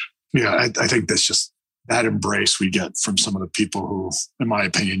are. Yeah, I think that's just that embrace we get from some of the people who, in my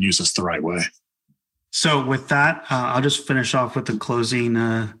opinion, use us the right way. So with that, I'll just finish off with the closing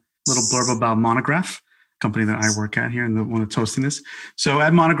little blurb about Monograph, company that I work at here and the one that's hosting this. So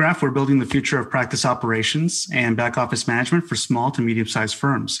at Monograph, we're building the future of practice operations and back office management for small to medium-sized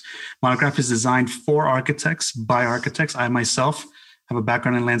firms. Monograph is designed for architects by architects. I myself have a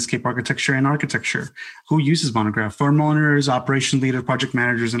background in landscape architecture and architecture. Who uses Monograph? Firm owners, operation leaders, project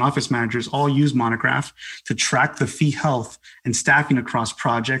managers, and office managers all use Monograph to track the fee health and staffing across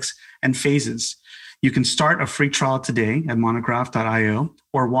projects and phases. You can start a free trial today at monograph.io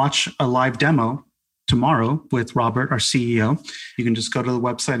or watch a live demo tomorrow with Robert, our CEO. You can just go to the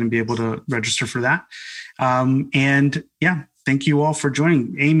website and be able to register for that. Thank you all for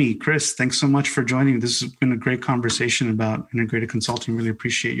joining. Amy, Chris, thanks so much for joining. This has been a great conversation about integrated consulting. Really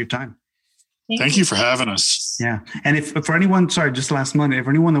appreciate your time. Thank you for having us. Yeah. And if for anyone, just last month, if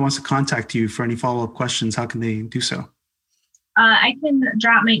anyone that wants to contact you for any follow-up questions, how can they do so? I can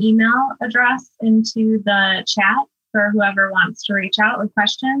drop my email address into the chat for whoever wants to reach out with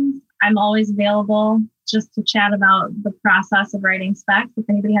questions. I'm always available just to chat about the process of writing specs if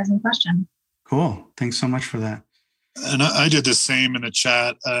anybody has any questions. Cool. Thanks so much for that. And I did the same in the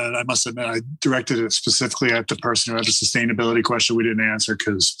chat. I must admit, I directed it specifically at the person who had the sustainability question we didn't answer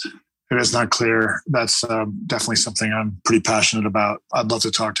because it is not clear. That's definitely something I'm pretty passionate about. I'd love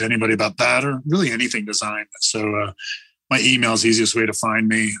to talk to anybody about that or really anything design. So my email is the easiest way to find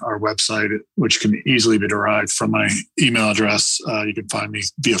me. Our website, which can easily be derived from my email address. You can find me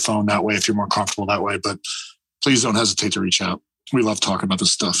via phone that way if you're more comfortable that way. But please don't hesitate to reach out. We love talking about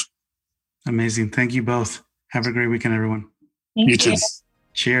this stuff. Amazing. Thank you both. Have a great weekend, everyone. Thank you too.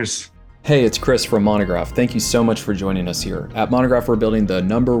 Cheers. Hey, it's Chris from Monograph. Thank you so much for joining us here. At Monograph, we're building the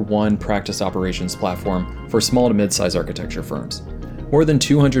 #1 practice operations platform for small to mid-size architecture firms. More than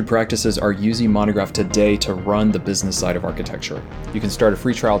 200 practices are using Monograph today to run the business side of architecture. You can start a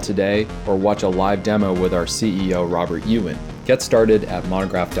free trial today or watch a live demo with our CEO, Robert Ewan. Get started at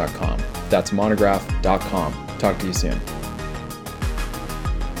monograph.com. That's monograph.com. Talk to you soon.